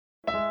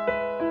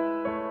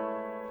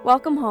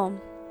Welcome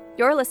home.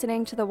 You're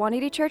listening to the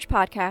 180 Church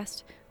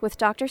Podcast with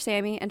Dr.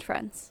 Sammy and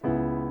friends.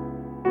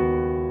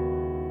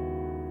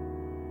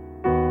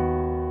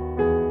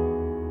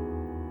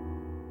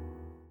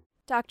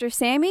 Dr.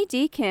 Sammy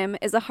D. Kim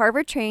is a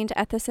Harvard-trained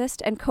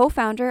ethicist and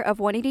co-founder of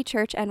 180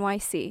 Church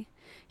NYC.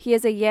 He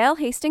is a Yale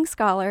Hastings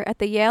Scholar at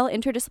the Yale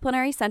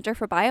Interdisciplinary Center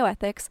for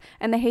Bioethics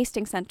and the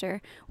Hastings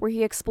Center, where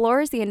he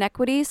explores the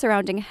inequities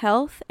surrounding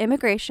health,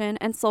 immigration,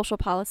 and social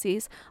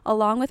policies,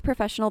 along with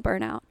professional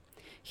burnout.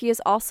 He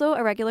is also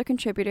a regular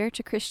contributor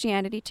to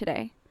Christianity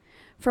Today.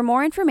 For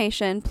more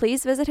information,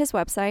 please visit his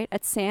website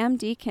at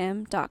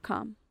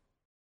samdkim.com.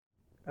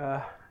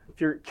 If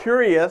you're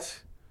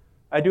curious,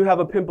 I do have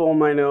a pimple on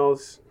my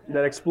nose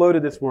that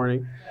exploded this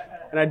morning,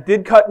 and I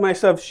did cut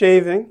myself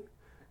shaving.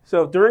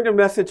 So during the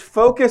message,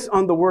 focus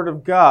on the Word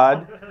of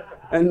God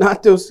and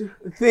not those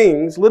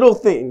things, little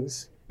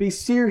things. Be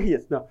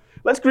serious. No,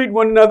 let's greet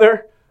one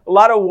another. A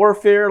lot of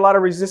warfare, a lot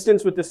of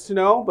resistance with the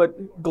snow,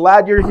 but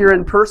glad you're here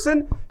in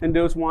person. And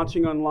those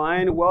watching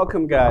online,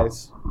 welcome,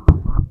 guys.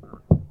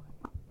 You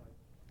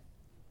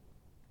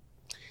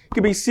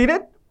can be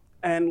seated,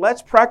 and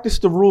let's practice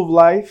the rule of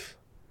life.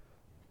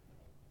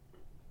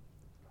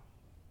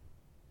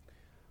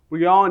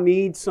 We all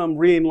need some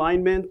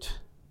realignment.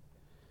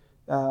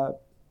 I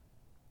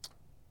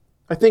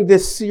think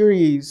this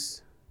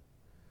series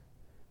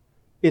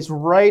is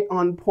right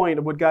on point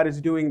of what God is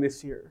doing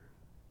this year.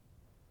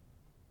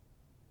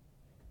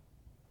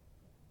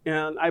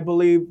 And I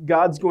believe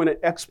God's going to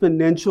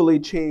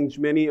exponentially change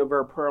many of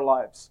our prayer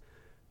lives.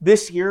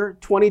 This year,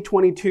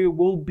 2022,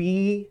 will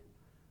be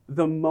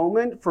the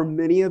moment for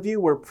many of you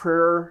where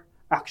prayer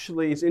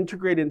actually is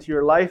integrated into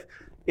your life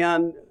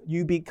and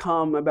you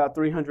become about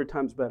 300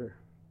 times better.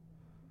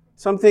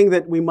 Something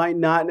that we might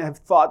not have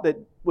thought that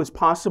was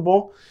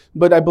possible,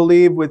 but I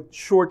believe with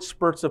short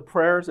spurts of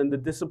prayers and the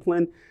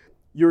discipline,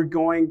 you're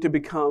going to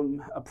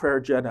become a prayer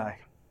Jedi.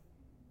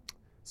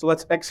 So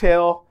let's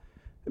exhale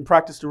and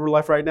practice the rule of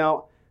life right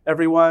now.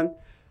 Everyone,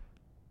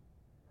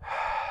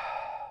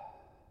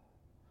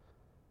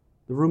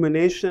 the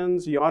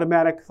ruminations, the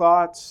automatic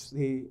thoughts,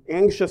 the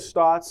anxious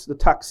thoughts, the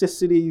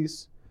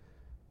toxicities,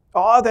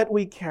 all that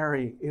we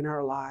carry in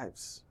our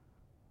lives,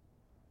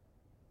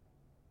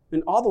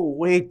 and all the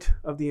weight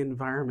of the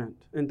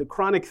environment and the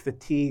chronic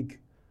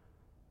fatigue.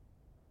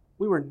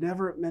 We were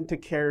never meant to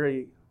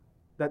carry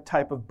that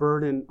type of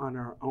burden on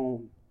our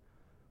own.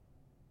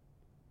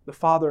 The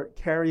Father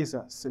carries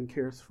us and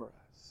cares for us.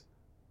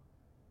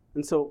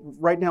 And so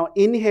right now,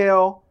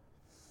 inhale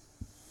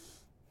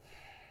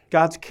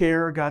God's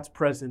care, God's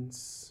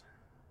presence,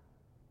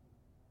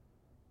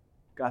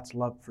 God's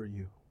love for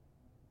you.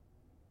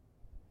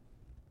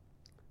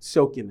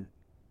 Soak in it.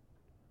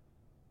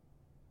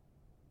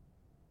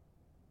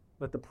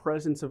 Let the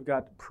presence of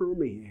God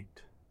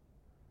permeate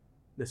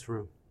this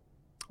room.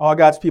 All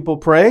God's people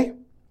pray.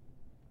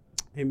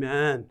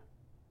 Amen.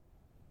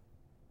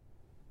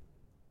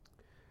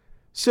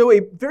 So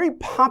a very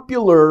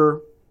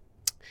popular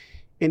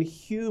and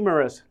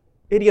humorous,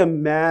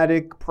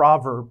 idiomatic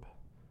proverb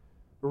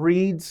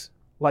reads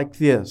like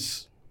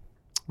this.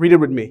 Read it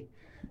with me.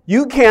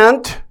 You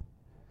can't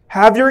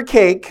have your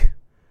cake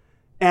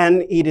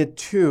and eat it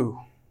too.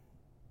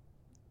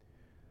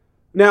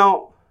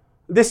 Now,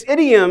 this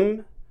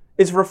idiom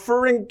is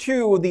referring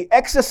to the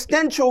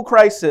existential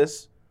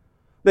crisis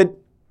that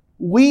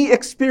we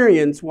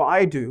experience, well,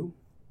 I do,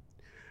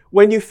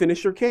 when you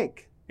finish your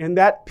cake. And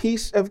that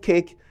piece of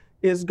cake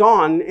is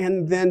gone,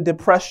 and then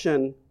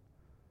depression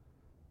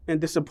and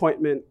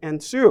disappointment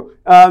ensue.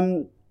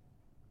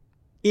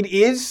 It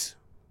is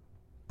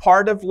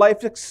part of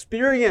life's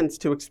experience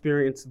to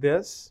experience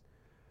this.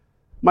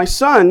 My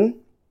son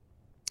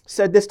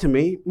said this to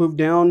me, moved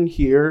down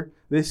here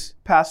this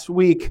past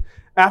week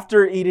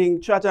after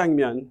eating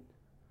jjajangmyeon,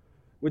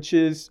 which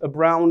is a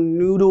brown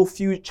noodle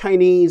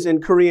Chinese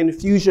and Korean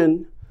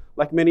fusion,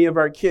 like many of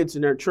our kids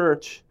in our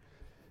church.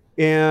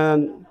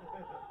 And,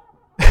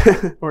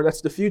 or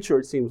that's the future,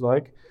 it seems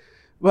like.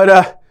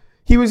 But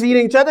he was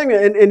eating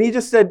jjajangmyeon, and he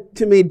just said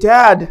to me,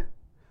 Dad,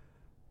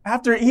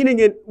 after eating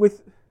it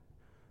with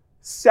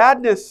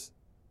sadness,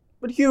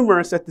 but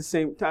humorous at the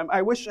same time,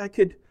 I wish I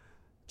could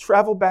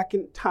travel back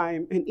in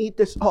time and eat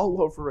this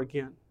all over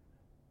again.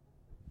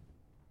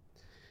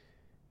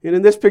 And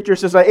in this picture it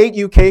says, I ate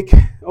you, cake.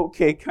 Oh,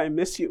 cake, I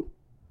miss you.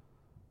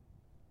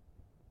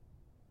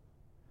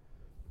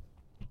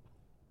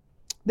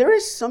 There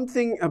is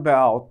something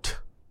about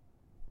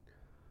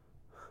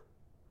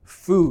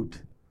food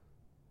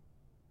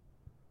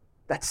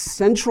that's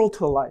central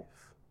to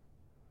life,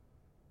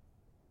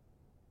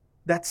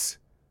 that's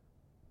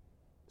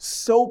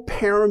so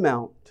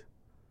paramount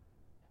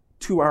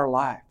to our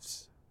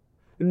lives.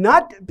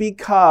 Not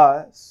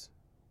because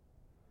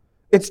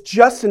it's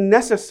just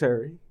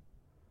necessary,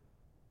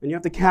 and you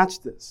have to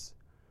catch this,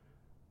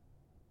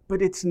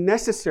 but it's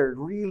necessary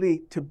really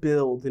to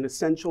build and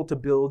essential to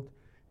build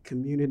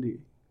community.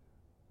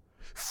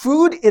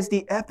 Food is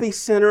the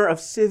epicenter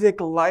of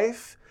civic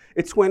life.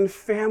 It's when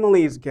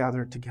families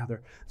gather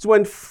together. It's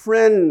when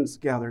friends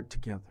gather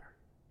together.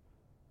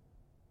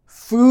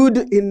 food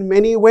in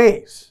many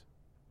ways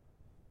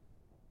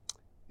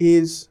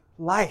is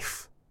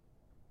life.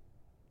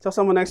 Tell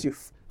someone next to you,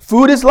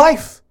 food is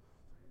life.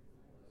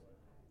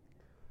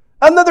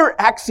 Another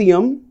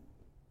axiom,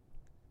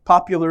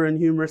 popular and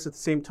humorous at the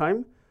same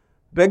time,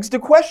 begs the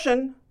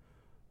question,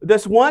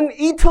 does one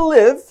eat to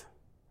live,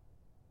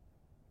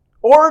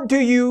 or do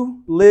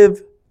you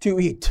live to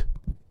eat?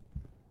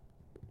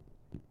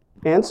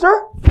 Answer?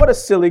 What a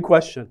silly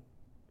question.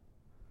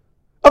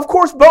 Of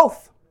course,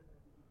 both.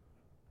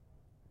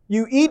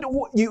 You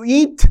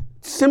eat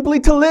simply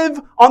to live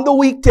on the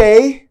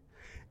weekday,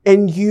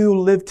 and you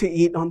live to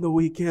eat on the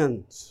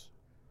weekends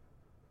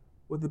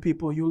with the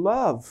people you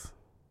love.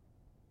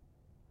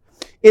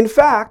 In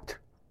fact,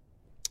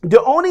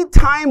 the only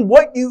time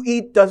what you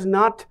eat does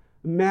not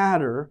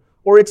matter,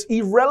 or it's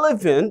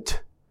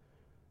irrelevant,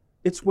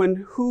 it's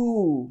when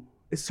who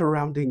is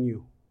surrounding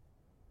you.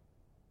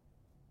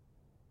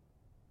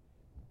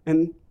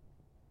 And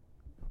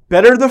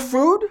better the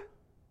food,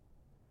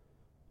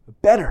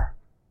 better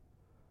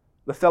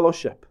the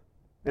fellowship.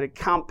 And it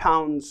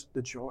compounds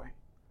the joy,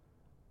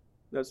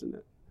 doesn't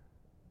it?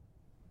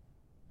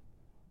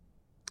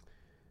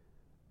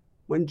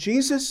 When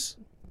Jesus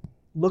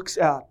looks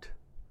at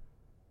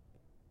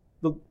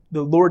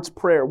the Lord's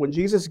Prayer, when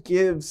Jesus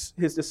gives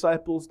his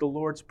disciples the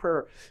Lord's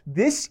Prayer,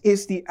 this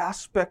is the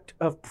aspect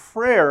of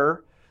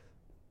prayer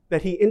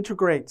that he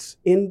integrates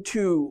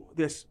into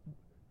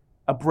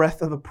a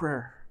breath of a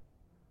prayer.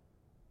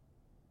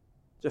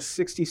 Just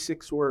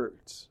 66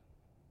 words.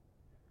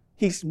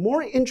 He's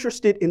more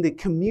interested in the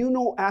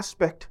communal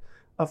aspect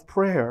of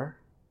prayer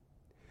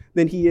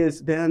than he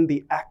is then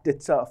the act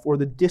itself or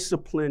the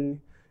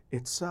discipline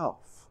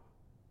itself.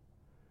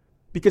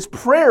 Because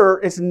prayer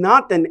is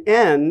not an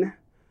end,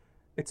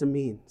 it's a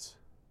means.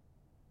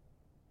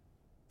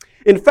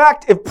 In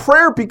fact, if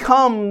prayer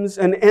becomes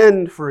an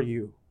end for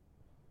you,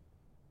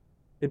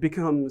 it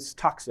becomes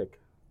toxic.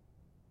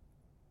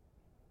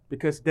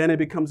 Because then it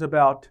becomes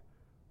about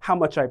how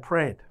much I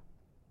prayed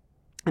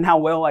and how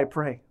well I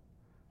pray.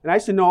 And I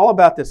used to know all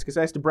about this because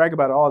I used to brag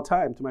about it all the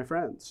time to my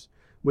friends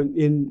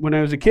when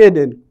I was a kid.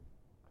 And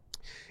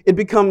it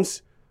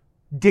becomes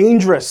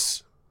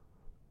dangerous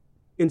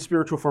in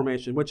spiritual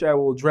formation, which I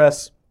will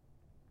address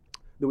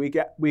the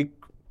week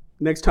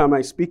next time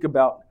I speak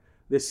about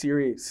this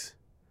series.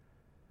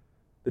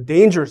 The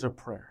dangers of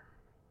prayer.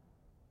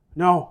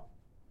 No.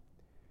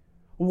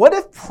 What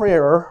if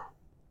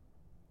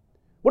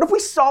we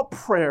saw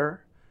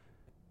prayer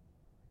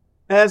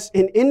as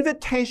an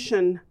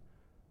invitation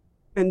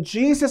and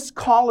Jesus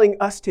calling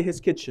us to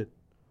his kitchen?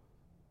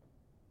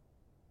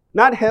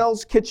 Not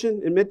hell's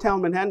kitchen in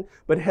Midtown Manhattan,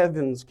 but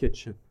heaven's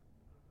kitchen.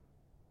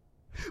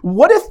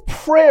 What if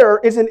prayer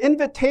is an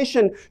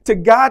invitation to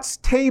God's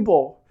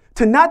table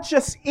to not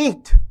just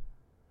eat,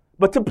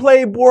 but to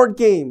play board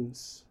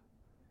games,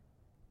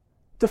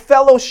 to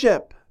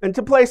fellowship, and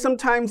to play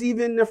sometimes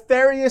even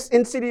nefarious,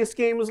 insidious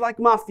games like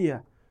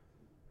Mafia?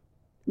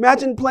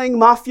 Imagine playing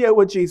Mafia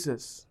with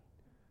Jesus.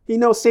 He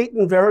knows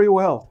Satan very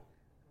well.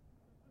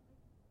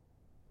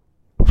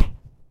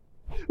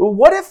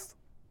 What if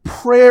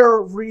prayer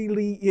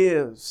really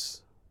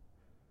is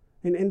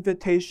an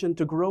invitation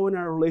to grow in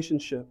our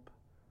relationship,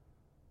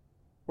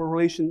 or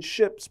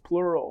relationships,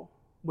 plural,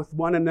 with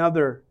one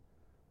another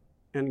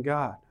and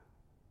God?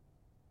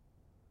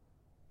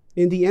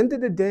 In the end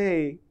of the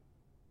day,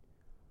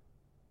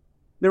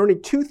 there are only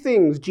two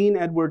things, Gene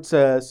Edwards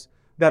says,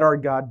 that are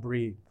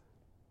God-breathed.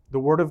 The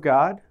Word of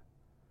God,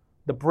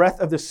 the breath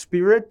of the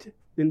Spirit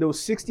in those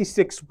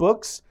 66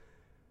 books,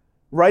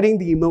 writing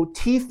the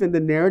motif and the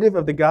narrative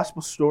of the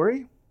gospel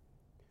story,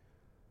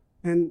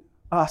 and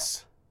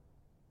us.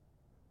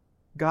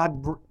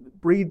 God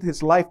breathed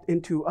his life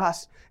into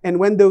us. And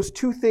when those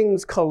two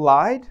things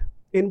collide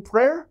in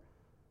prayer,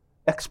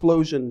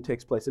 explosion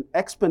takes place. An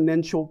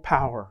exponential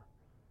power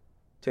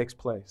takes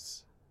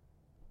place.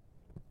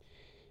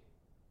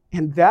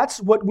 And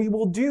that's what we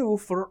will do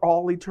for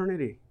all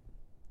eternity.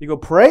 You go,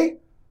 pray?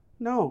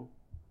 No.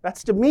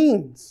 That's the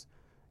means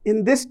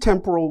in this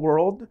temporal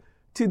world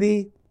to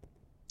the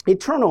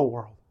eternal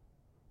world,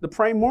 the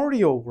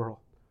primordial world.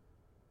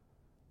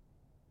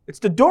 It's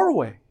the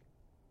doorway.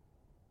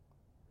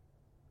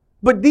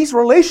 But these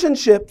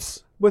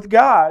relationships with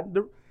God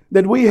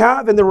that we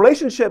have and the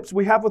relationships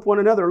we have with one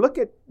another, look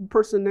at the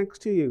person next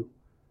to you.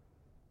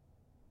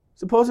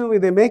 Supposedly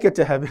they make it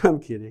to heaven. I'm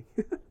kidding.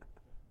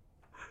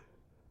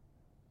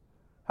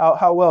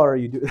 How well are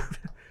you doing?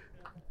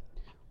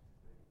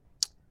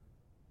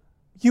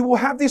 You will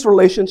have these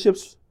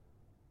relationships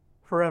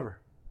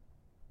forever.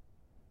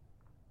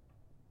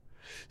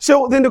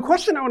 So then the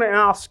question I want to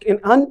ask and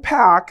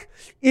unpack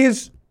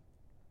is,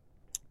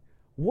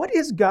 what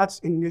is God's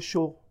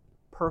initial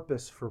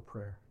purpose for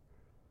prayer?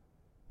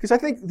 Because I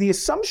think the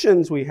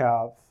assumptions we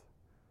have,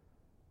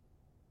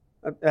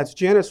 as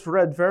Janice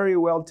read very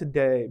well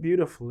today,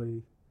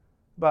 beautifully,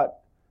 about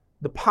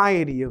the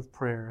piety of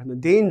prayer and the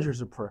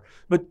dangers of prayer.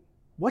 But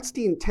what's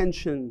the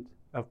intention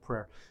of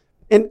prayer?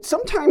 And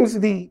sometimes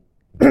the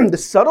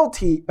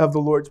subtlety of the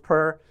Lord's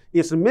Prayer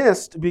is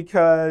missed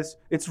because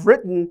it's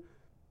written,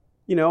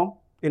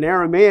 in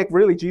Aramaic.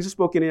 Really, Jesus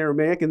spoke in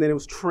Aramaic, and then it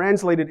was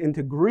translated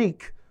into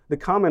Greek, the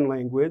common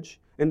language,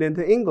 and then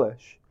to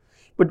English.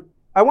 But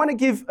I want to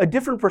give a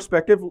different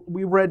perspective.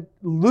 We read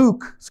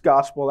Luke's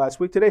gospel last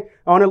week. Today,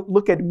 I want to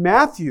look at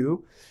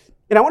Matthew,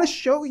 and I want to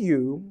show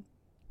you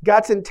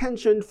God's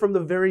intention from the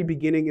very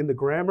beginning in the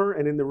grammar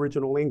and in the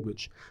original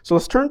language. So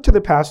let's turn to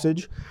the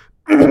passage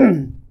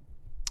and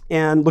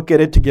look at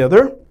it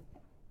together.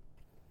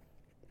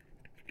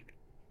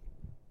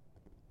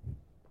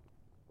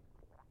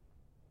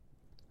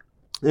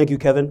 Thank you,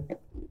 Kevin.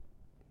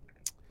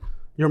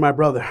 You're my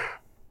brother.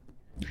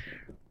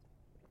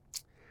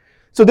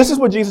 So this is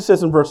what Jesus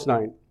says in verse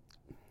 9.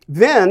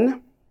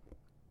 Then,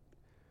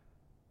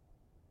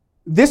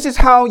 this is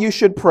how you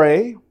should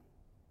pray.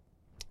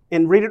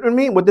 And read it with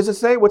me. What does it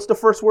say? What's the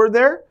first word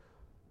there?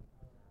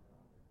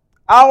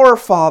 Our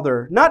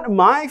Father. Not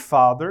my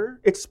Father.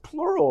 It's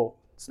plural.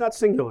 It's not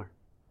singular.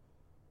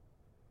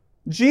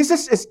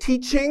 Jesus is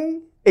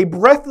teaching a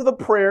breadth of the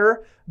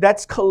prayer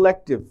that's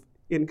collective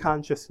in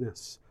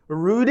consciousness,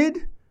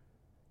 rooted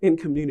in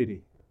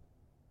community.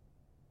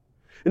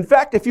 In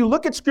fact, if you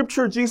look at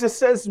Scripture, Jesus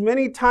says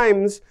many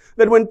times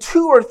that when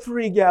 2 or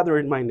 3 gather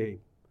in my name,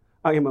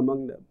 I am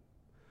among them.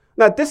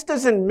 Now, this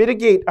doesn't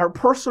mitigate our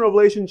personal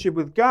relationship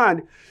with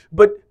God,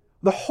 but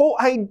the whole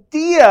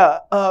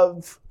idea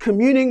of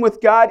communing with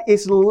God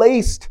is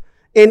laced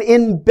and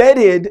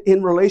embedded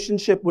in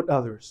relationship with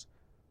others.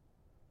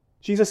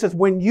 Jesus says,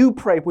 when you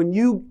pray, when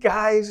you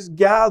guys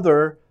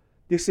gather,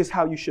 this is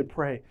how you should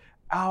pray.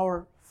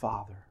 Our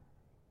Father.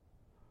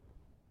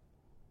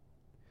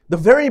 The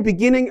very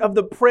beginning of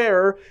the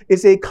prayer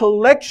is a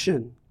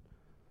collection,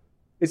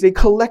 is a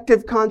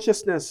collective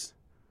consciousness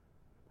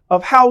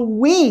of how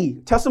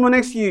tell someone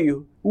next to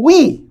you,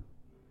 we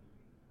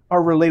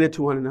are related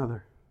to one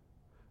another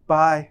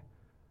by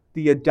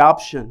the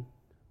adoption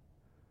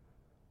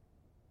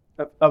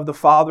of the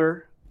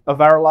Father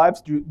of our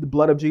lives through the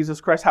blood of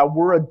Jesus Christ, how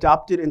we're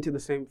adopted into the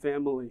same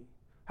family,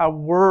 how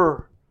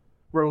we're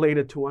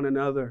related to one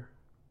another.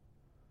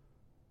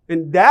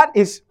 And that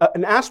is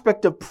an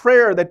aspect of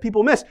prayer that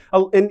people miss.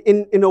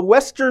 In a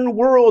Western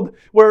world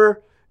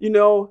where,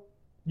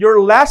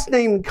 your last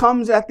name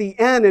comes at the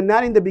end and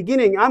not in the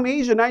beginning. I'm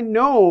Asian. I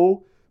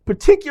know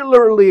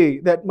particularly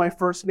that my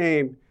first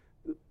name,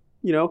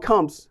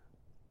 comes.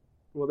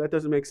 Well, that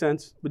doesn't make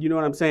sense, but you know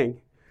what I'm saying.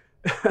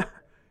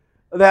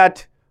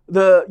 That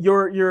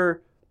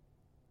your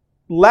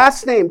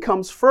last name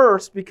comes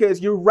first because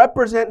you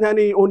represent not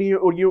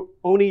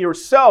only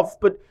yourself,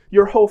 but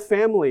your whole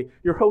family,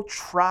 your whole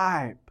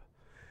tribe.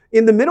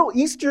 In the Middle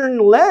Eastern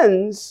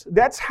lens,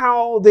 that's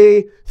how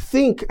they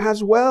think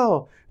as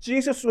well.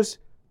 Jesus was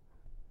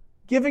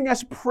giving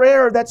us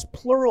prayer that's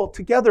plural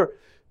together.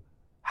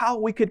 How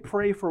we could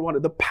pray for one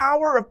another. The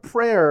power of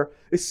prayer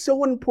is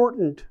so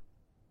important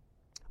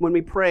when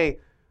we pray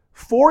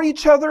for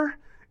each other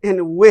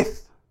and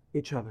with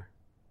each other.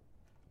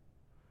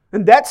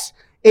 And that's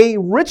a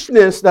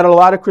richness that a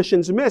lot of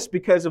Christians miss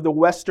because of the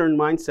Western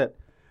mindset.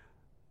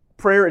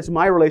 Prayer is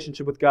my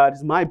relationship with God,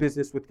 is my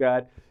business with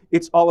God.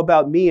 It's all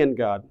about me and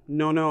God.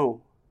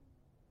 No.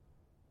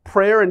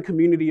 Prayer and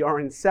community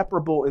are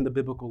inseparable in the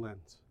biblical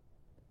lens.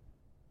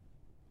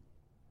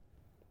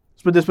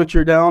 Let's put this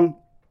picture down.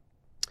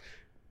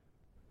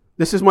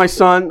 This is my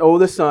son,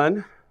 oldest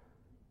son.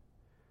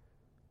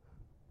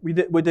 We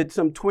did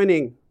some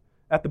twinning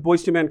at the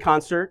Boyz II Men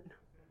concert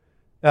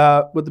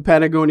with the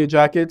Patagonia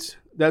jackets.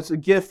 That's a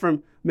gift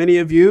from many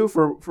of you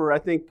for I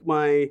think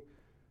my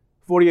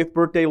 40th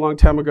birthday long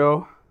time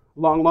ago.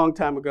 Long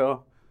time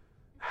ago.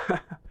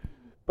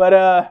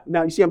 But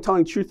now you see I'm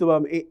telling the truth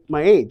about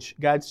my age.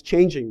 God's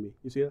changing me.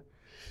 You see that?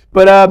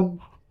 But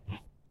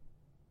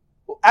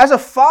as a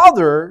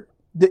father,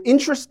 the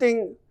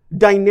interesting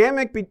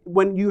dynamic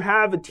when you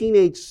have a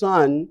teenage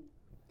son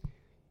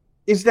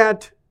is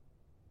that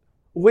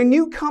when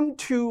you come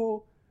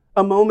to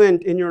a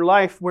moment in your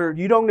life where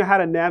you don't know how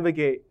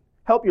to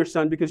help your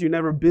son because you've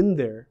never been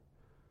there,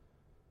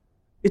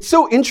 it's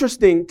so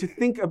interesting to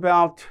think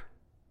about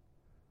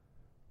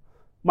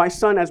my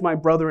son as my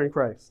brother in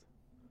Christ.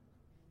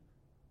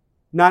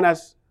 Not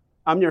as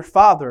I'm your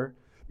father,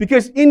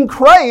 because in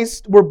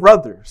Christ we're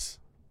brothers.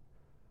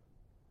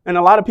 And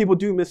a lot of people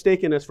do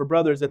mistaken us for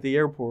brothers at the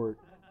airport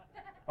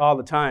all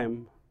the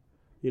time,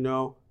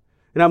 And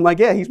I'm like,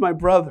 yeah, he's my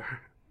brother.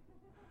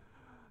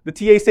 The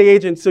TSA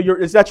agent, so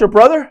is that your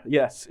brother?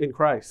 Yes, in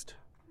Christ.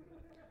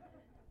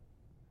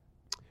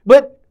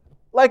 But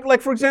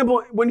like for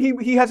example, when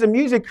he has a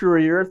music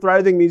career,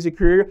 thriving music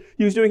career,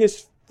 he was doing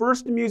his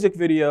first music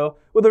video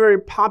with a very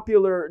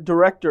popular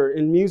director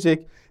in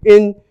music.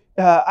 And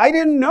I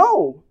didn't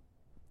know,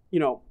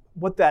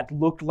 what that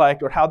looked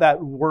like or how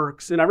that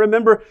works. And I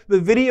remember the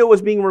video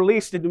was being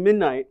released at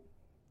midnight.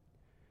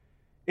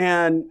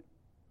 And,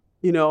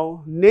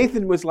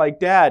 Nathan was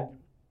like, Dad,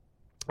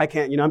 I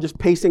can't, I'm just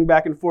pacing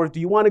back and forth. Do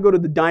you want to go to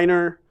the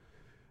diner?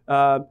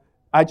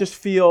 I just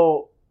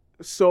feel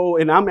so,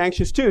 and I'm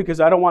anxious too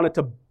because I don't want it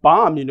to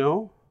bomb, Then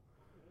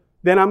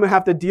I'm going to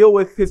have to deal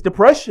with his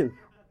depression.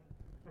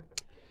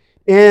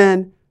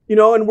 And,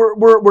 and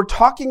we're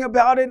talking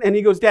about it, and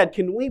he goes, Dad,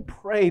 can we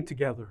pray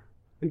together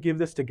and give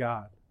this to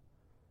God?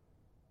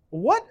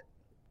 What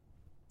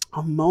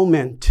a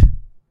moment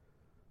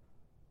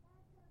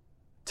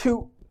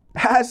to,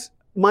 as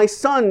my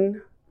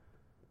son,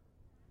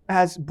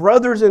 as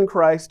brothers in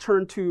Christ,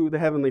 turn to the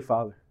Heavenly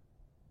Father.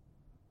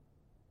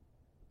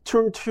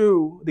 Turn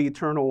to the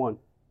Eternal One,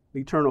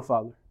 the Eternal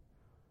Father,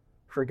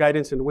 for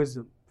guidance and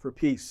wisdom, for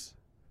peace,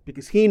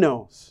 because He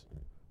knows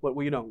what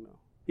we don't know.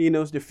 He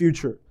knows the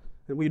future,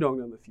 and we don't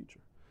know the future.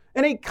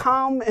 And a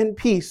calm and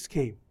peace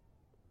came.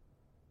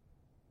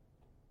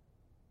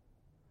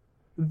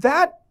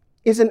 That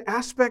is an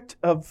aspect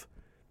of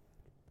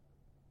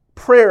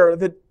prayer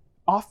that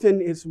often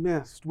is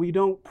missed. We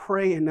don't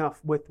pray enough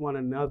with one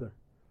another.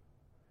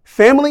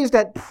 Families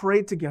that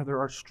pray together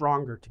are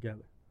stronger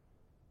together.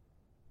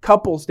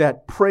 Couples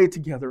that pray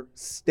together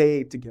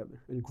stay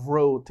together and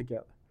grow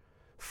together.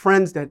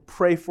 Friends that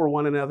pray for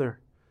one another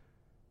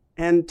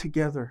and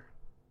together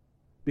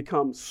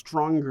become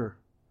stronger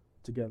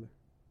together.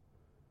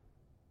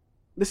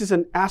 This is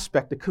an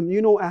aspect, the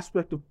communal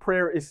aspect of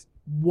prayer is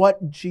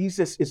what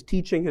Jesus is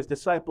teaching His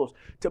disciples,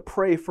 to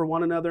pray for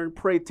one another and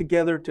pray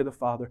together to the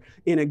Father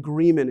in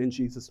agreement in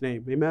Jesus'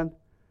 name. Amen?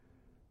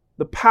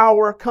 The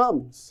power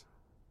comes.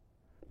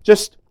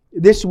 Just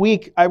this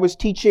week, I was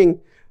teaching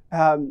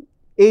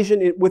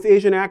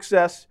Asian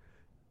Access,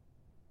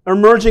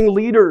 emerging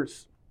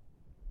leaders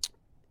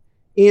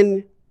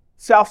in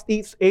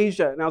Southeast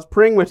Asia. And I was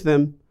praying with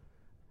them.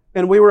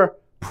 And we were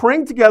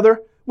praying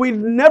together. We'd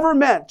never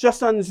met,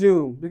 just on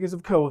Zoom because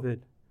of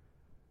COVID.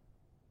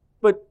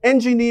 But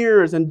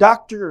engineers and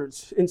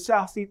doctors in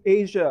Southeast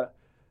Asia,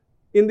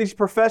 in these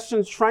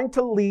professions, trying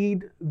to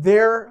lead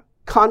their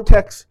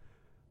context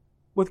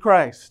with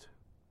Christ.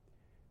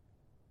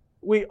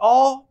 We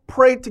all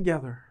prayed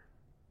together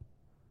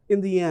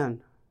in the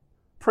end,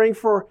 praying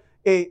for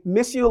a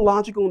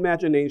missiological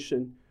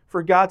imagination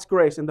for God's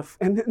grace. And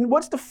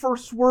what's the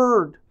first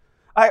word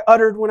I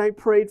uttered when I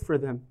prayed for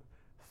them?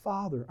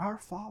 Father, our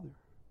Father.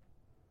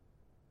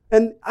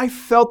 And I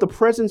felt the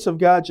presence of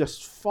God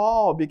just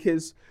fall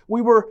because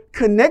we were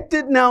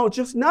connected now,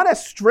 just not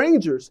as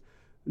strangers,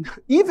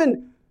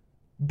 even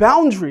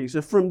boundaries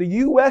from the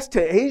U.S.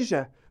 to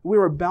Asia. We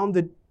were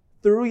bounded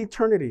through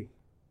eternity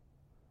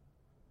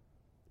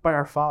by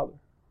our Father.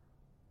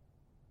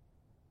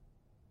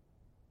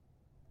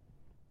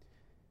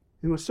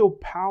 It was so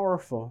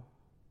powerful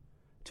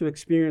to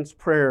experience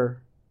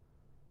prayer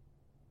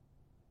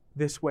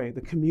this way,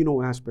 the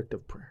communal aspect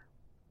of prayer.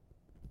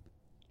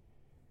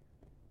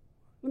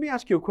 Let me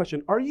ask you a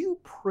question. Are you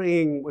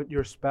praying with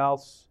your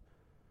spouse,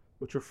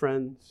 with your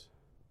friends,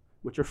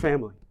 with your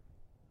family?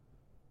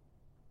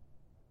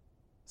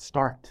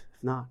 Start,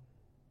 if not.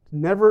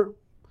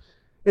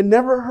 It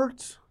never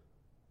hurts.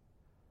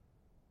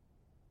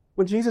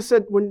 When Jesus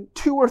said, when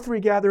 2 or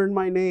 3 gather in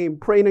my name,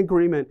 pray in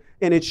agreement,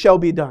 and it shall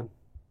be done.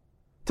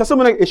 Tell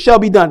someone, it shall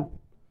be done.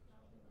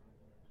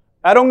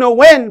 I don't know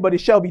when, but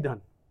it shall be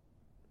done.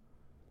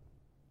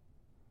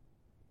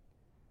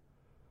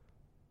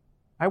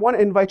 I want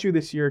to invite you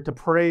this year to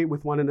pray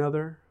with one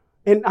another.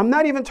 And I'm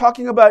not even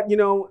talking about,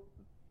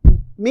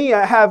 me,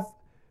 I have,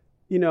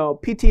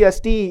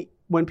 PTSD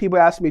when people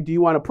ask me, do you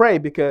want to pray?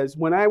 Because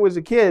when I was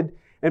a kid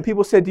and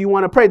people said, do you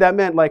want to pray? That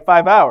meant like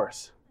 5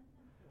 hours.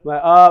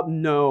 Like,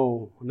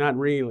 no, not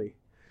really.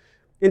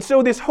 And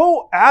so this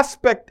whole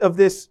aspect of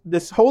this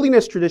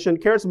holiness tradition,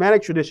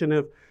 charismatic tradition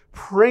of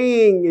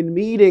praying in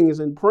meetings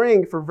and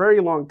praying for a very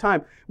long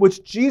time,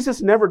 which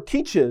Jesus never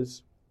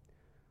teaches,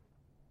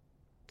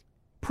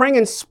 praying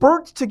in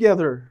spurts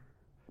together.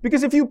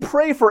 Because if you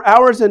pray for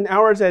hours and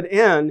hours at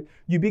end,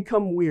 you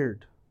become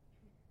weird.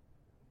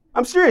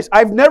 I'm serious.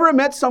 I've never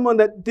met someone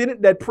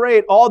that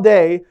prayed all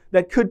day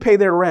that could pay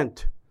their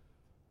rent.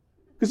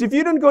 Because if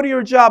you didn't go to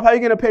your job, how are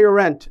you going to pay your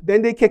rent?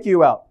 Then they kick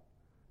you out.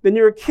 Then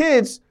your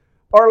kids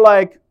are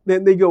like,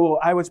 then they go, well,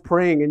 I was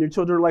praying. And your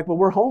children are like, well,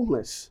 we're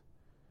homeless.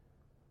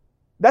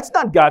 That's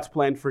not God's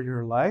plan for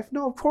your life.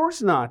 No, of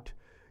course not.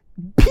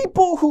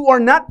 People who are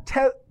not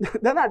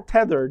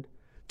tethered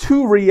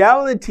to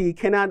reality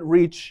cannot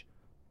reach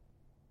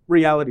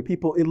reality.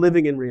 People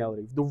living in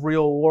reality, the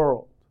real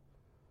world.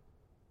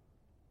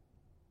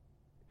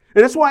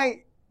 And that's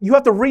why you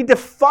have to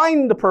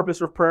redefine the purpose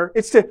of prayer.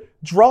 It's to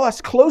draw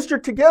us closer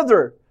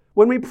together.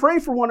 When we pray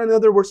for one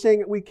another, we're saying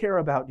that we care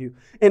about you.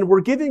 And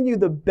we're giving you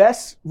the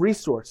best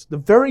resource, the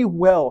very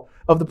well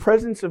of the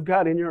presence of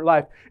God in your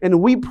life.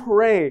 And we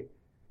pray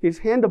His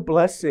hand of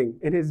blessing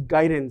and His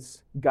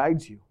guidance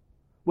guides you,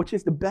 which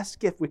is the best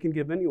gift we can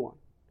give anyone.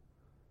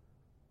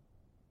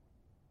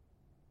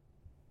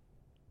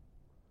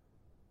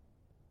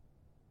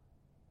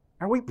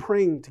 Are we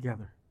praying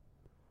together?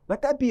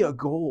 Let that be a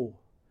goal.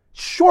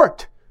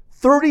 Short,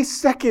 30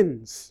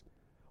 seconds,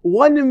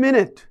 1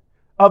 minute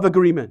of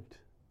agreement.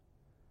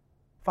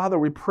 Father,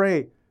 we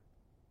pray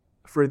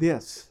for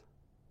this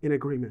in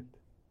agreement.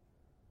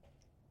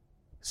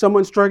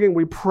 Someone struggling,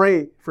 we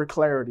pray for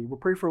clarity. We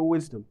pray for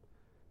wisdom.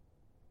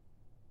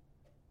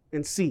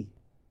 And see.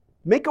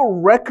 Make a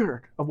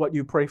record of what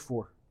you pray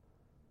for.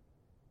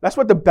 That's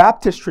what the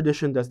Baptist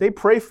tradition does. They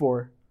pray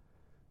for.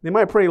 They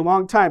might pray a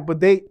long time, but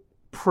they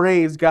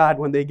praise God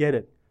when they get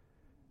it.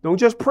 Don't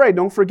just pray.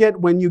 Don't forget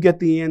when you get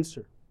the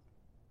answer.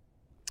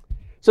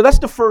 So that's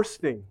the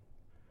first thing.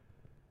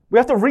 We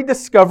have to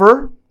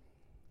rediscover,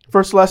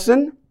 first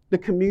lesson, the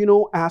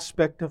communal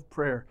aspect of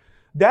prayer.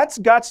 That's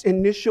God's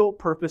initial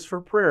purpose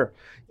for prayer.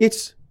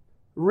 It's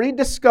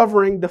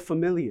rediscovering the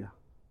familia,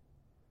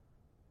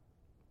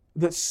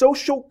 the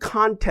social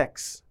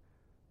context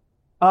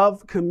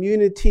of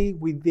community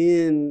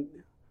within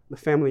the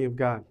family of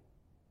God.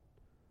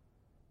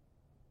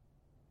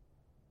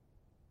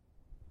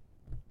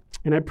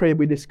 And I pray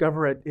we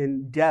discover it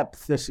in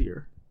depth this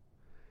year.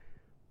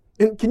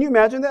 And can you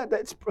imagine that?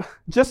 That's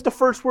just the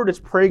first word is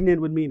pregnant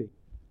with meaning.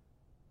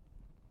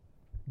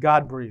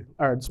 God breathed.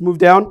 All right, let's move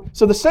down.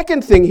 So the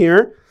second thing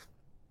here,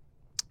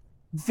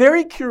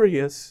 very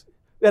curious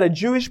that a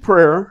Jewish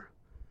prayer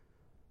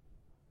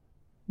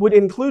would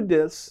include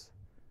this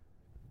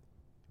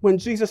when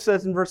Jesus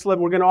says in verse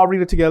 11, we're going to all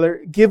read it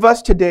together, give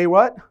us today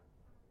what?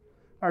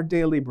 Our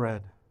daily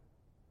bread.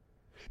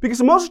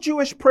 Because most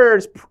Jewish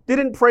prayers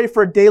didn't pray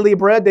for daily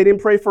bread. They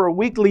didn't pray for a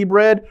weekly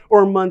bread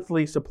or a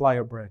monthly supply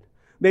of bread.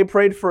 They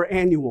prayed for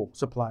annual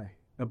supply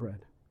of bread.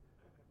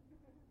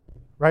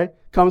 Right?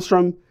 Comes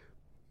from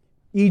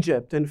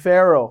Egypt and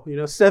Pharaoh,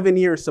 7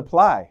 years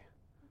supply.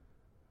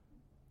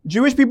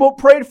 Jewish people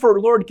prayed for,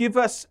 Lord, give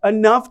us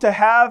enough to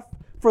have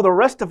for the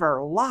rest of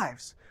our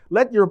lives.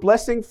 Let your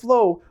blessing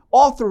flow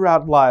all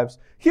throughout lives.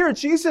 Here,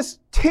 Jesus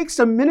takes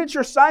a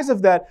miniature size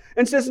of that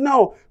and says,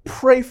 no,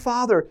 pray,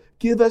 Father,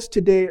 give us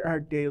today our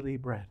daily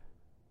bread.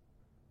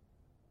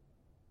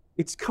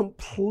 It's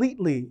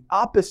completely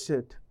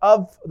opposite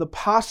of the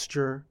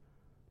posture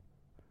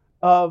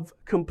of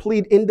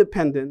complete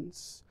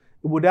independence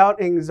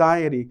without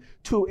anxiety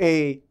to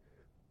a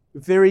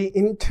very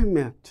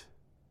intimate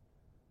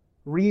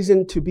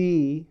reason to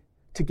be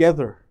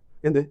together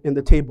in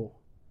the table.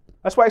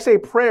 That's why I say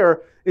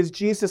prayer is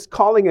Jesus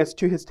calling us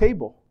to his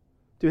table,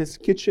 to his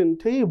kitchen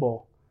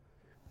table.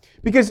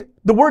 Because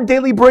the word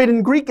daily bread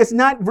in Greek is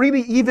not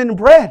really even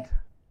bread.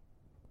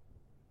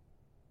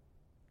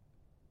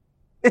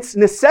 It's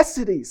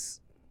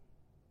necessities.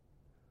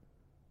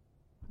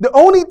 The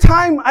only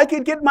time I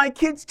could get my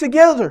kids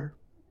together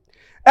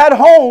at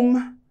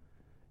home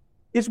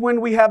is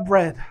when we have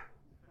bread.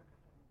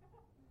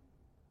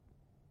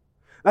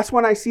 That's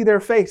when I see their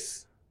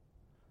face.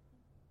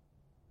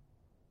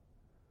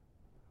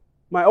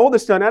 My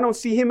oldest son, I don't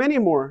see him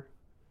anymore.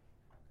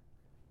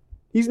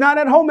 He's not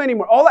at home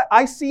anymore.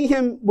 I see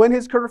him when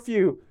his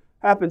curfew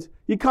happens.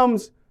 He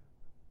comes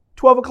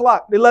 12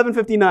 o'clock,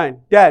 11:59.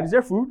 Dad, is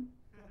there food?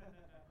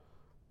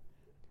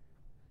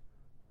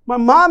 My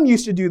mom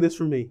used to do this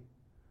for me.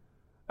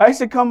 I used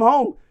to come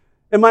home,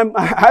 and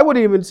I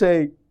wouldn't even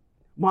say,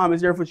 Mom,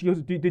 is there food? She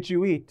goes, did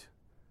you eat?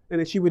 And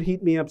then she would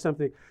heat me up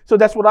something. So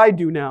that's what I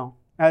do now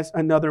as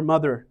another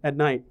mother at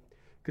night,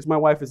 because my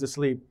wife is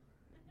asleep.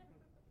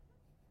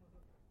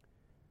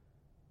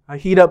 I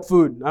heat up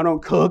food. I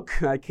don't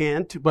cook. I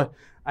can't, but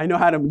I know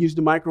how to use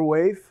the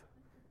microwave.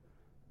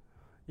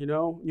 You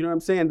know what I'm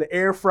saying? The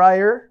air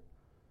fryer.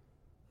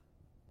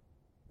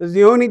 It's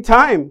the only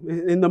time.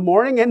 In the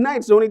morning and night,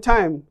 it's the only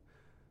time.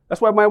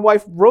 That's why my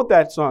wife wrote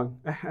that song.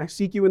 I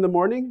seek you in the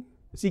morning.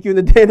 I seek you in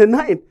the day and the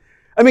night.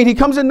 I mean, he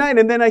comes at night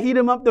and then I heat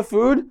him up the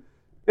food. And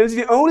it's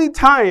the only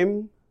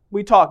time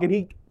we talk. And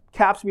he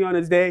caps me on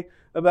his day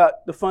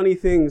about the funny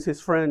things his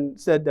friend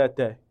said that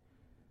day.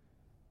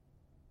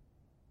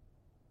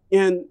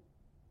 And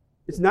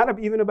it's not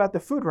even about the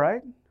food,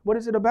 right? What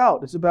is it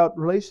about? It's about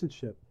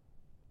relationship.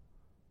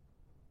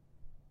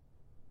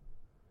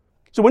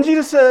 So when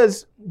Jesus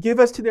says, give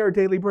us today our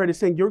daily bread, he's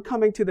saying you're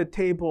coming to the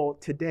table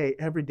today,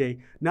 every day,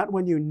 not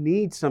when you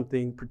need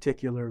something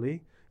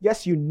particularly.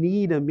 Yes, you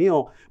need a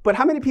meal. But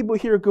how many people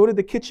here go to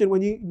the kitchen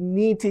when you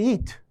need to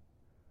eat?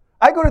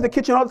 I go to the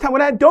kitchen all the time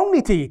when I don't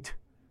need to eat.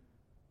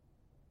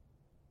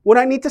 When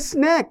I need to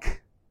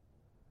snack.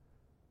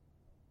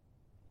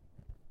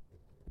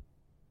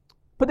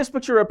 Put this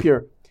picture up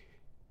here.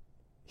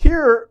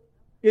 Here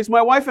is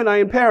my wife and I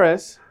in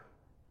Paris.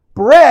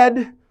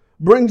 Bread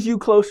brings you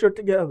closer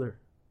together.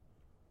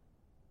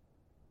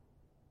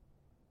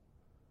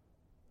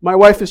 My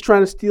wife is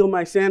trying to steal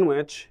my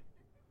sandwich.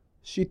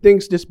 She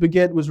thinks this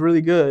baguette was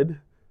really good.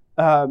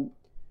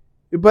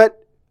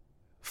 But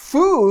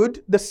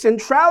food, the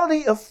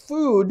centrality of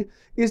food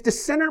is the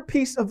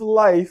centerpiece of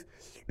life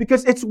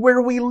because it's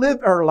where we live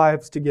our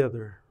lives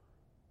together.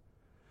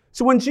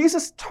 So when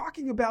Jesus is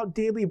talking about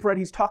daily bread,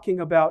 he's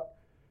talking about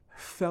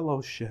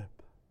fellowship,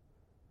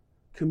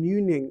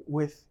 communing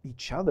with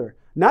each other.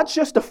 Not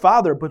just the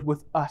Father, but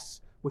with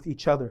us, with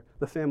each other,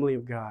 the family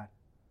of God.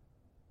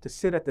 To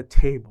sit at the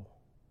table.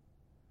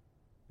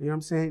 You know what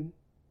I'm saying?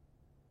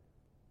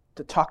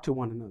 To talk to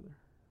one another.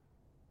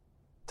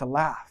 To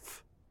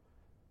laugh.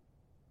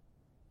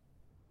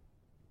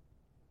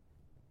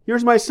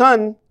 Here's my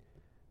son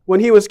when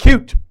he was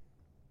cute.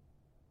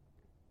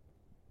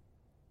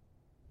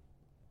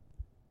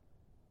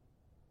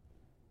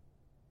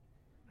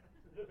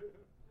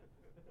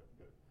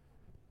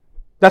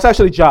 That's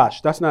actually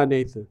Josh. That's not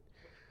Nathan.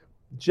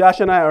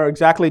 Josh and I are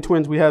exactly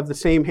twins. We have the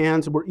same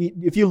hands.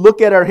 If you look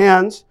at our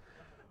hands,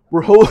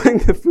 we're holding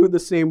the food the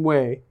same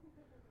way.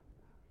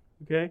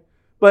 Okay?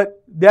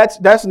 But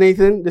that's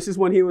Nathan. This is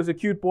when he was a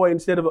cute boy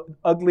instead of an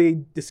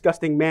ugly,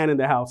 disgusting man in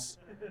the house.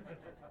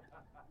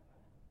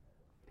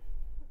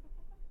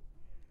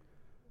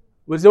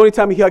 It was the only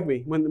time he hugged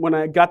me, when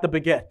I got the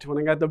baguette, when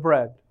I got the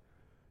bread.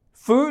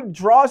 Food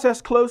draws us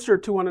closer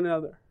to one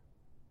another.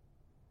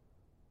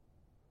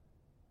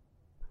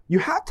 You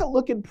have to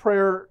look at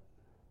prayer,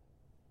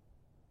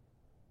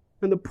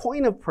 and the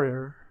point of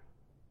prayer,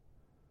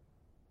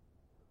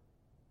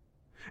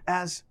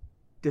 as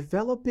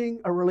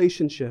developing a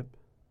relationship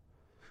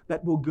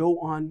that will go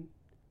on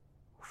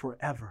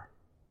forever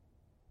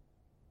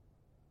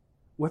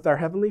with our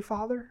Heavenly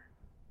Father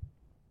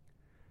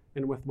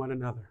and with one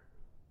another.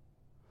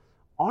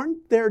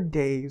 Aren't there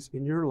days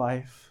in your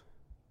life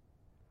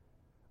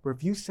where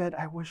if you said,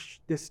 I wish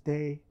this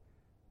day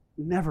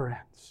never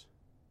ends?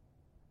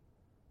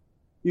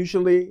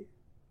 Usually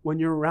when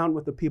you're around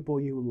with the people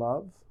you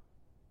love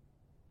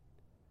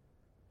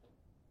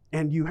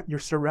and you're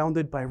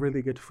surrounded by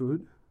really good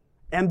food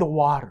and the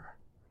water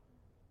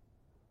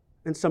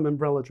and some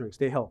umbrella drinks,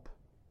 they help.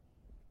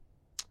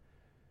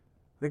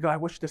 They go, I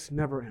wish this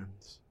never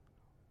ends.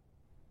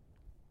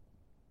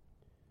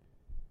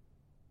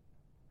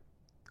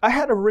 I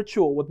had a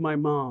ritual with my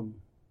mom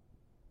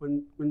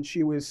when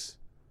she was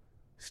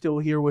still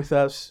here with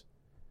us.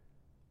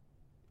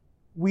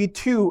 We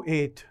too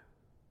ate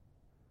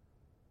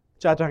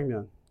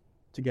jjajangmyeon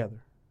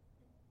together.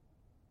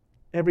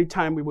 Every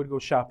time we would go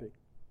shopping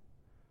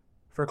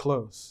for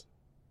clothes.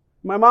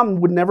 My mom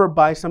would never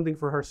buy something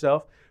for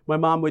herself. My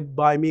mom would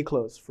buy me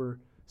clothes for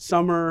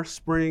summer,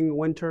 spring,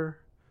 winter.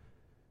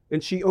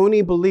 And she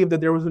only believed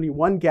that there was only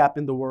one Gap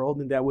in the world,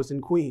 and that was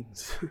in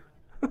Queens.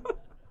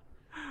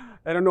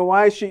 I don't know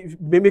why,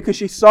 maybe because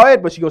she saw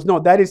it, but she goes, no,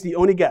 that is the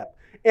only Gap.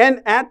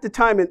 And at the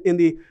time, in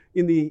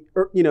the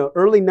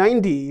early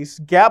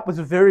 90s, Gap was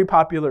very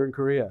popular in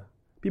Korea.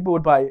 People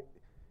would buy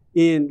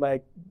in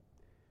like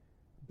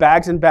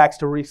bags and bags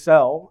to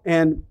resell.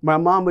 And my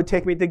mom would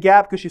take me to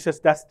Gap because she says,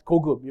 that's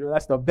Kogup,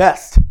 that's the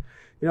best.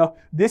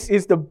 This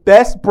is the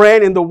best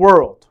brand in the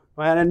world.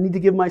 And I need to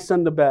give my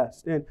son the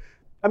best. And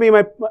I mean,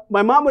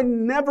 my mom would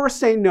never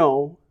say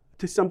no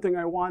to something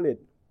I wanted.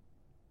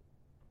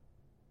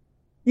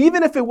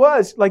 Even if it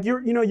was, like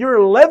you're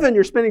 11,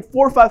 you're spending $400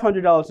 or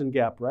 $500 in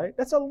Gap, right?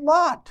 That's a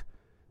lot.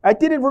 I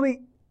didn't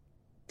really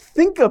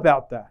think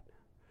about that.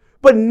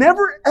 But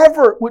never,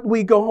 ever would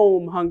we go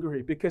home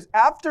hungry, because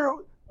after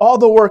all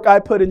the work I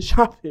put in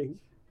shopping,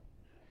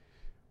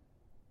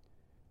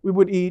 we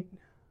would eat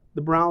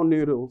the brown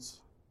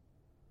noodles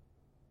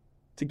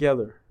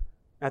together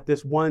at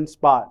this one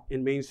spot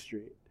in Main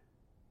Street.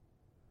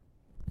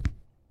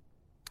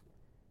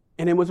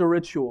 And it was a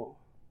ritual.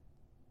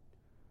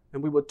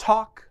 And we would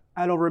talk.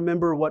 I don't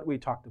remember what we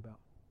talked about.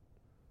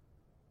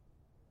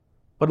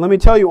 But let me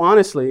tell you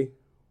honestly,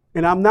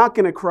 and I'm not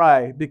going to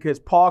cry because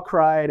Paul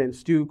cried and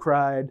Stu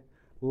cried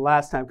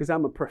last time because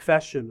I'm a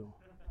professional.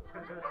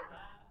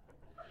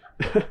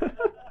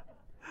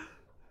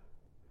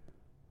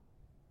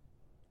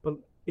 But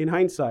in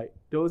hindsight,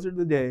 those are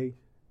the days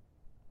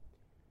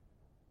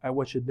I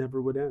wish it never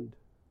would end.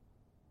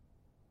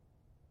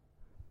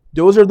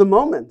 Those are the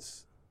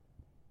moments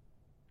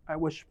I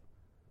wish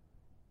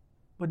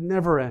would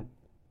never end.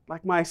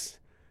 Like my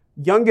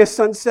youngest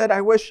son said,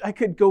 I wish I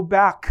could go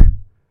back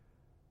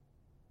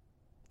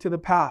to the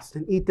past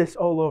and eat this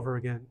all over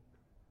again.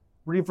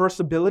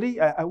 Reversibility,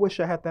 I wish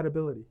I had that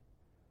ability.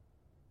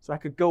 So I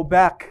could go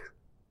back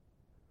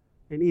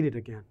and eat it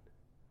again.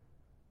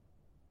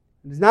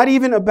 It's not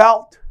even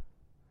about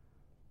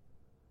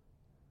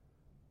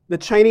the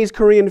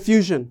Chinese-Korean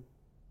fusion,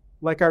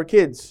 like our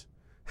kids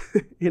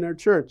in our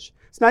church.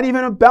 It's not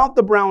even about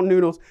the brown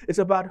noodles. It's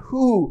about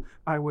who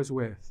I was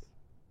with.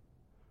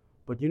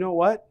 But you know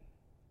what?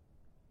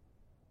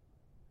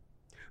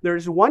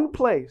 There's one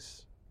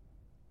place,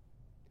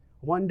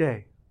 one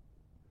day,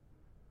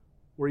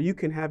 where you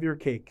can have your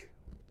cake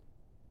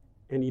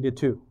and eat it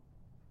too.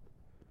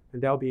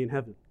 And that'll be in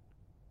heaven.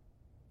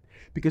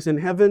 Because in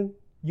heaven,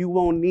 you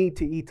won't need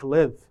to eat to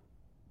live.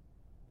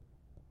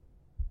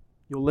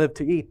 You'll live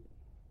to eat.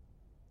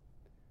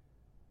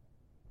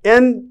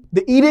 And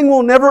the eating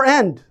will never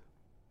end.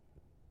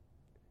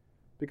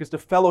 Because the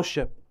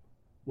fellowship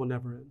will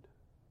never end.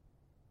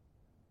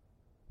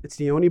 It's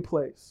the only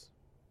place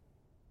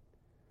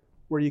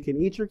where you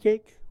can eat your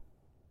cake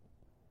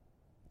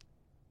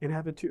and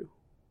have it too.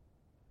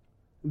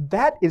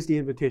 That is the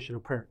invitation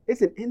of prayer.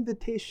 It's an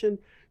invitation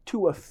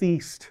to a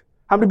feast.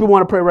 How many people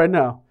want to pray right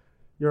now?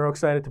 You're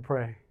excited to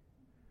pray.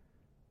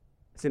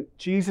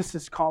 Jesus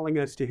is calling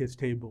us to his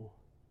table.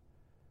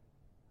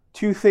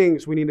 2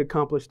 things we need to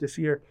accomplish this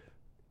year: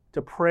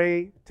 to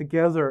pray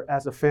together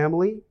as a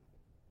family,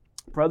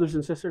 brothers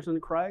and sisters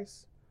in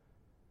Christ,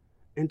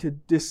 and to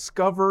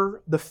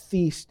discover the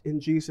feast in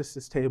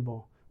Jesus'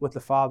 table with the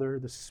Father,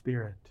 the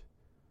Spirit.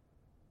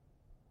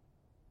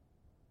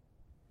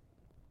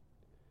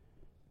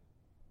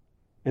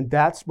 And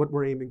that's what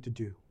we're aiming to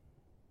do.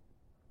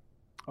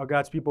 All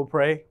God's people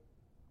pray.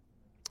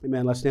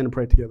 Amen. Let's stand and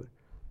pray together.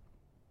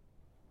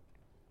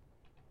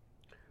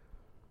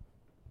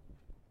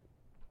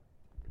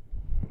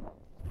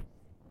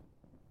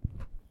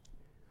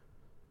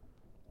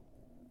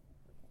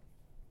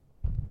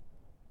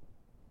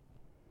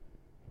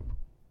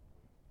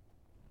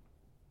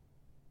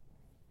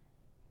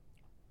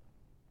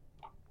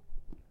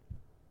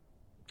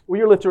 Will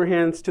you lift your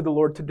hands to the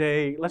Lord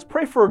today? Let's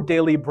pray for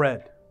daily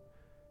bread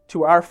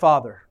to our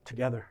Father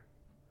together.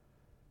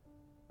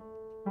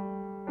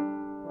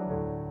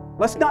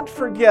 Let's not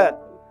forget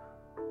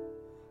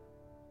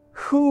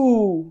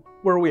who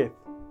we're with.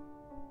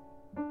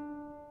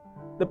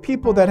 The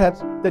people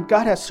that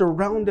God has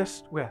surrounded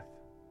us with.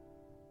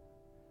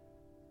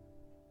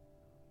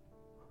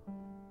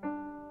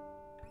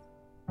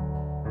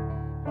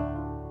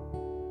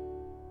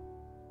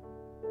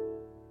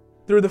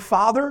 Through the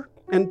Father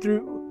and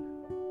through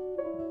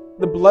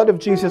the blood of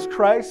Jesus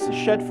Christ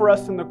shed for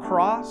us on the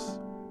cross,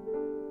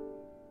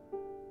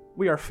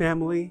 we are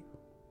family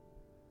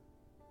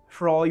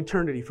for all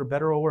eternity, for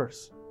better or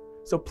worse.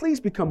 So please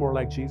become more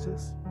like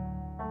Jesus.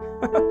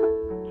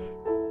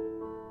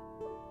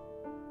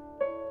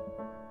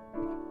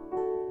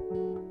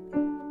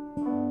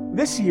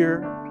 This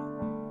year,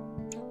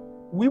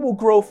 we will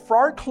grow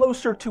far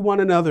closer to one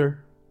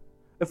another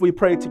if we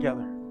pray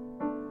together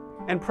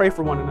and pray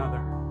for one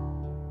another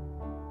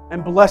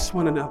and bless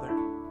one another.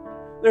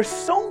 There's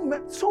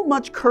so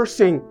much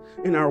cursing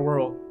in our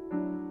world,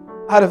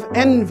 out of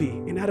envy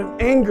and out of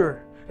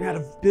anger and out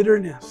of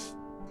bitterness.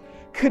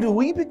 Could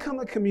we become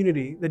a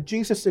community that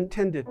Jesus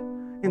intended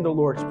in the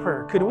Lord's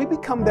Prayer? Could we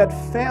become that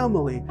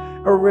family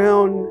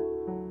around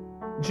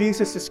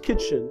Jesus'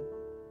 kitchen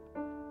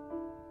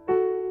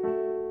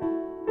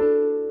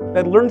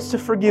that learns to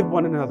forgive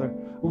one another,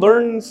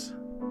 learns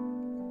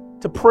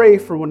to pray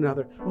for one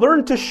another,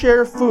 learn to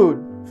share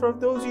food for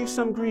those of you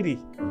some greedy,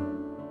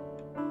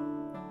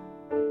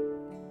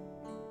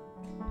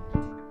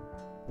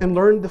 and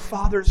learn the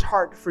Father's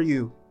heart for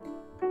you.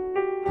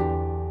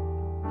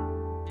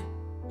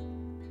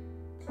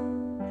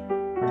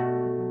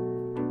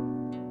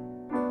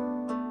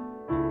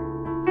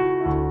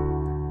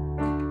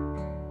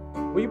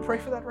 Will you pray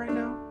for that right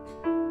now?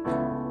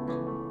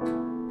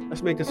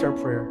 Let's make this our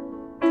prayer.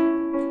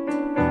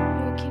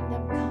 Your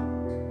kingdom come.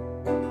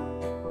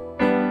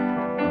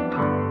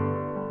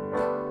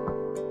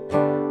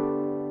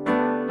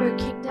 Your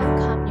kingdom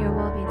come, your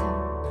will be done.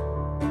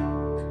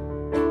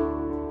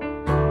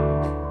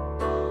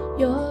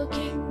 Your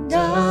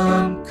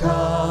kingdom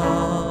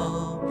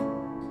come,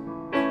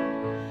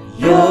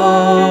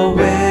 your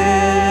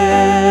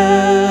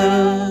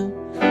will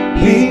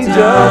be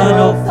done,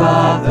 O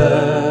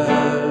Father,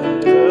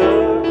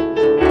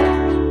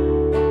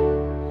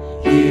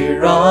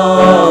 here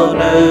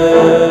on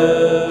earth,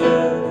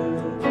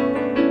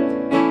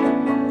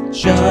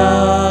 just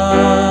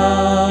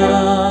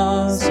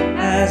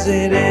as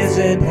it is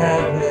in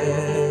heaven.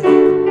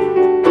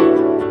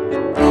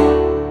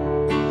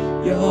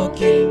 Your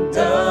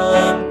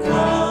kingdom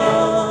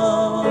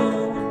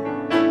come,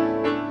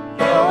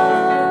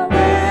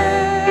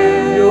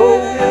 your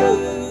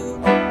will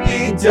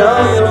be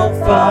done, O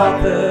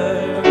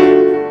Father,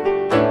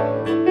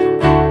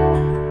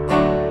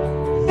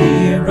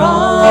 here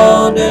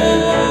on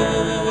earth,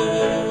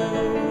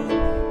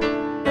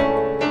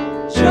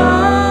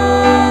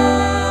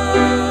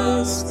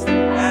 just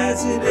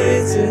as it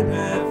is in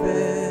heaven.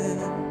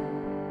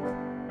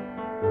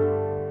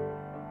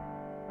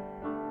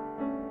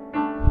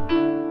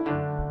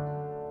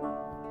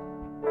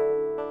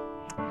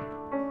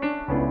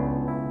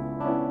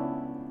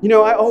 You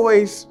know, I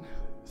always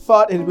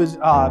thought it was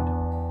odd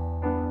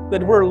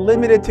that we're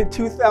limited to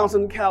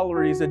 2,000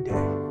 calories a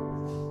day.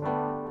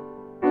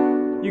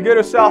 You go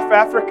to South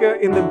Africa,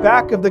 in the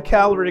back of the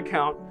calorie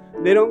count,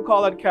 they don't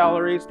call it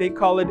calories, they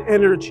call it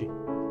energy.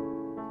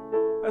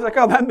 I was like,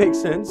 oh, that makes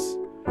sense.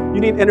 You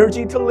need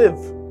energy to live.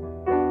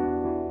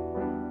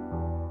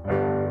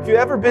 If you've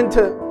ever been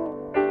to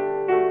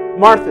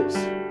Martha's,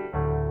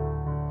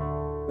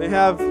 they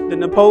have the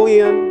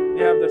Napoleon,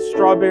 they have the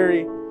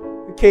strawberry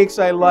cakes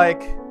I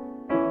like,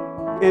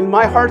 and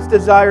my heart's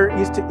desire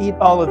is to eat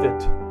all of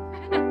it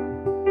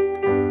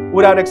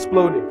without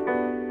exploding.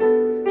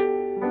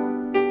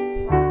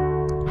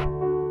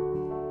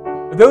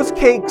 Those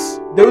cakes,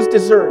 those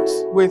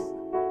desserts with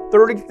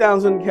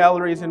 30,000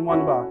 calories in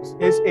one box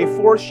is a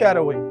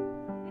foreshadowing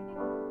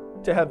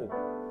to heaven.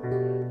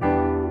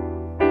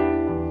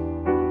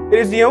 It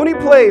is the only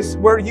place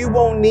where you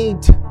won't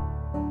need to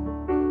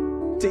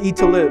eat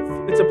to live.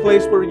 It's a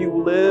place where you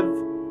live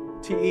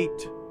to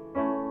eat.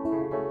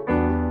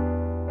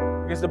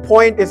 Because the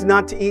point is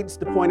not to eat,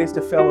 the point is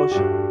to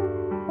fellowship.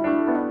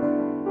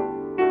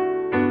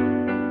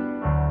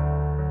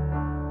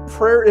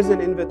 Prayer is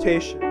an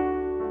invitation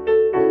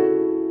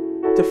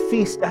to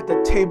feast at the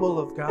table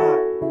of God.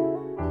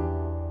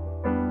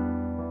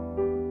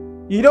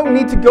 You don't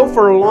need to go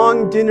for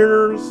long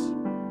dinners.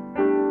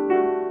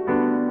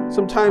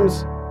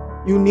 Sometimes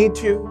you need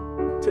to.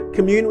 to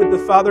commune with the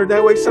Father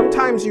that way.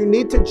 Sometimes you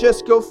need to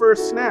just go for a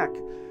snack.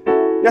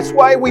 That's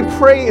why we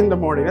pray in the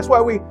morning. That's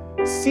why we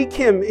seek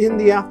Him in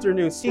the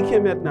afternoon, seek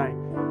Him at night.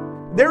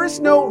 There is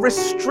no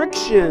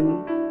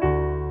restriction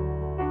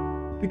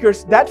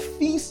because that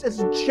feast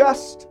is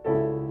just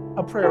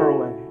a prayer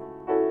away.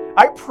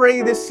 I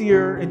pray this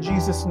year in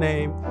Jesus'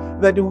 name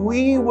that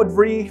we would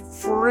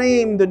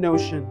reframe the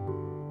notion,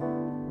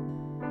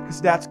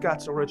 because that's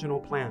God's original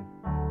plan,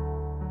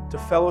 to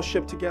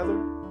fellowship together,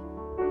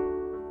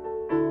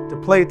 to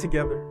play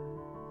together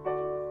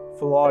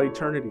for all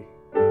eternity.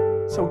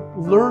 So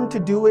learn to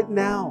do it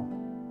now.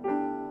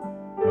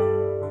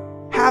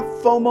 Have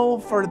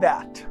FOMO for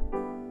that.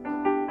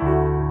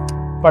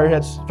 Bow your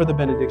heads for the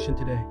benediction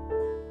today.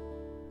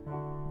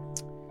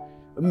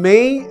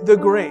 May the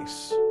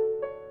grace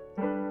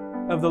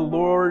of the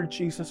Lord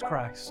Jesus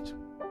Christ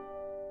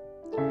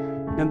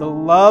and the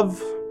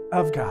love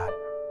of God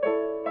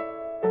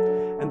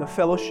and the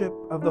fellowship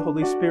of the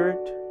Holy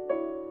Spirit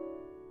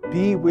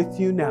be with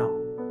you now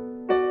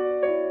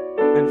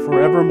and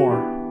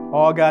forevermore.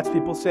 All God's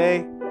people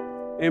say,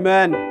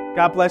 amen.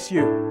 God bless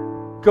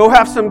you. Go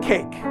have some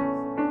cake.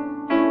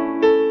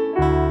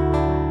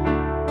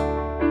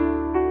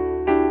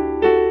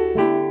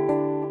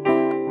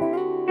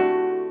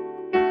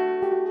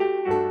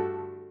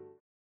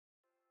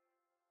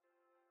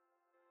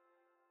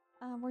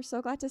 We're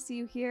so glad to see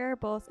you here,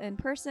 both in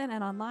person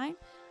and online.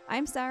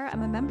 I'm Sarah.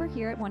 I'm a member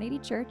here at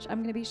 180 Church. I'm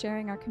going to be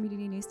sharing our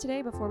community news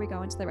today before we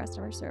go into the rest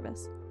of our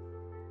service.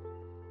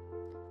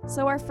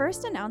 So our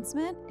first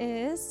announcement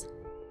is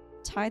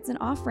tithes and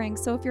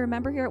offerings. So if you're a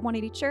member here at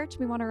 180 Church,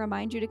 we want to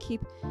remind you to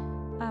keep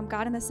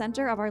God in the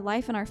center of our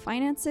life and our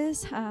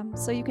finances.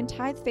 So you can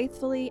tithe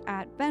faithfully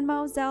at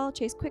Venmo, Zelle,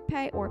 Chase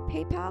QuickPay, or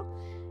PayPal.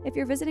 If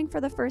you're visiting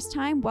for the first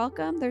time,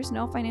 welcome. There's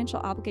no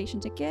financial obligation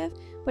to give,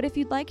 but if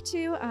you'd like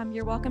to,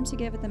 you're welcome to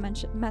give at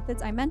the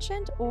methods I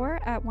mentioned or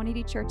at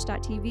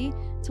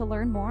 180church.tv to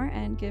learn more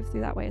and give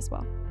through that way as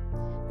well.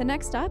 The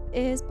next up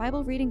is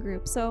Bible Reading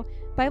Group. So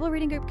Bible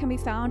Reading Group can be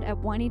found at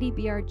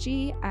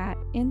 180BRG at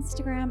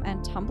Instagram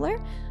and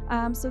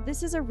Tumblr. So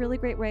this is a really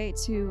great way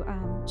to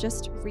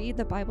just read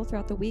the Bible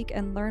throughout the week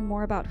and learn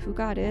more about who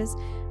God is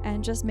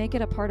and just make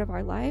it a part of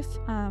our life.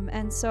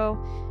 And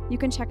so you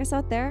can check us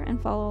out there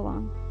and follow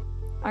along.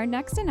 Our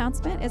next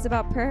announcement is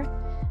about prayer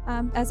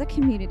as a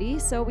community.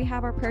 So we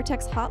have our prayer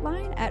text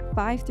hotline at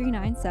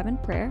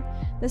 5397-PRAYER.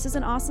 This is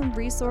an awesome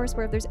resource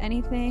where if there's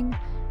anything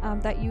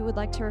that you would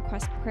like to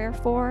request prayer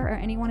for or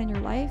anyone in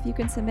your life, you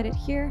can submit it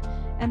here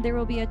and there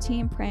will be a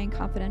team praying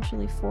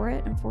confidentially for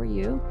it and for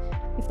you.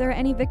 If there are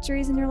any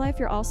victories in your life,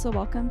 you're also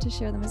welcome to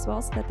share them as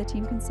well so that the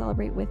team can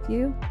celebrate with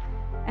you.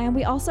 And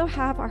we also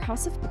have our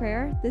House of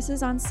Prayer. This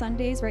is on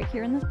Sundays right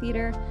here in the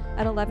theater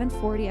at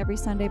 11:40 every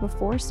Sunday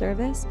before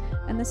service.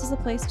 And this is a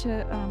place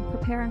to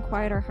prepare and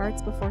quiet our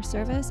hearts before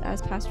service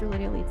as Pastor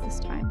Lydia leads this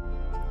time.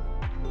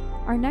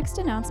 Our next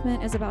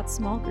announcement is about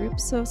small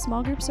groups. So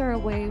small groups are a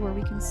way where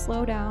we can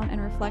slow down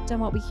and reflect on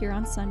what we hear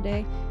on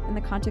Sunday in the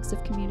context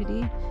of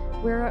community.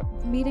 We're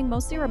meeting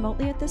mostly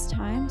remotely at this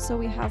time, so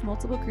we have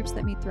multiple groups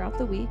that meet throughout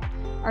the week.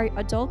 Our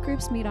adult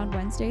groups meet on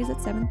Wednesdays at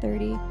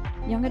 7:30.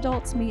 Young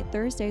adults meet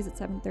Thursdays at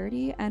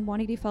 7:30, and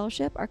 180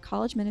 Fellowship, our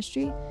college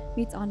ministry,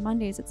 meets on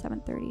Mondays at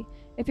 7:30.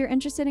 If you're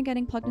interested in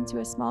getting plugged into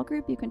a small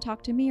group, you can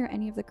talk to me or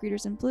any of the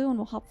greeters in blue, and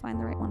we'll help find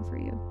the right one for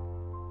you.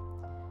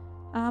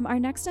 Our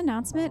next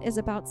announcement is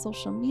about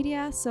social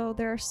media. So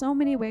there are so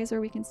many ways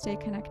where we can stay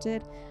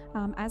connected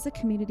as a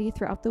community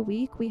throughout the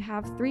week. We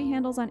have 3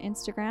 handles on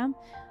Instagram,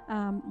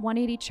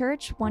 180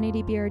 Church,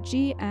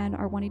 180BRG, and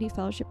our 180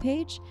 Fellowship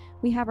page.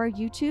 We have our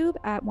YouTube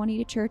at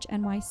 180 Church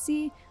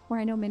NYC, where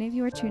I know many of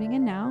you are tuning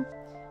in now.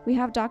 We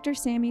have Dr.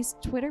 Sammy's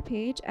Twitter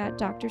page at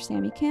Dr.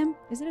 Sammy Kim.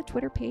 Is it a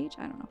Twitter page?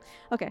 I don't know.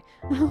 Okay.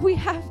 We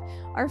have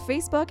our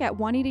Facebook at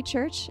 180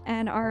 Church,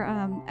 and our,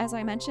 as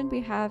I mentioned,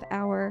 we have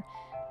our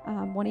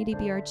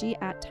 180BRG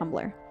at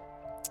Tumblr.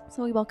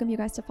 So we welcome you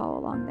guys to follow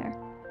along there.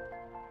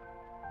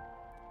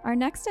 Our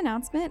next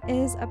announcement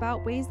is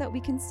about ways that we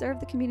can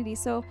serve the community.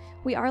 So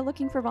we are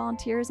looking for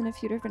volunteers in a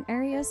few different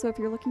areas. So if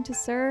you're looking to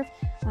serve,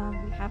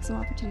 we have some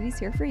opportunities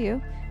here for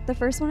you. The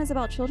first one is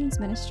about children's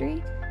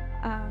ministry.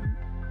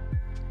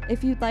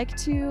 If you'd like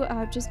to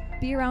just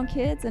be around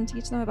kids and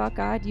teach them about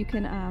God, you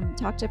can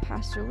talk to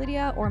Pastor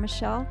Lydia or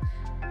Michelle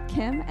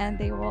Kim, and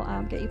they will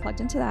get you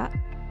plugged into that.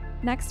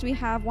 Next, we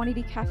have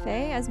 180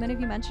 Cafe. As many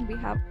of you mentioned, we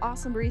have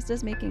awesome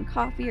baristas making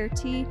coffee or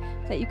tea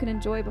that you can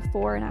enjoy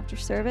before and after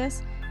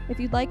service.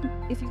 If you like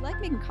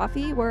making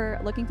coffee,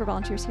 we're looking for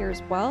volunteers here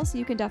as well, so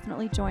you can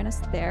definitely join us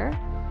there.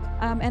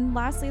 And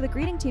lastly, the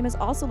greeting team is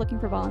also looking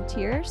for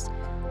volunteers.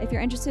 If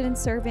you're interested in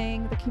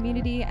serving the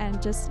community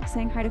and just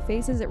saying hi to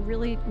faces, it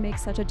really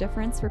makes such a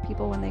difference for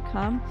people when they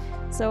come.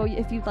 So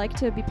if you'd like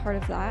to be part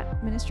of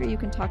that ministry, you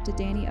can talk to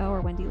Danny O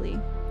or Wendy Lee.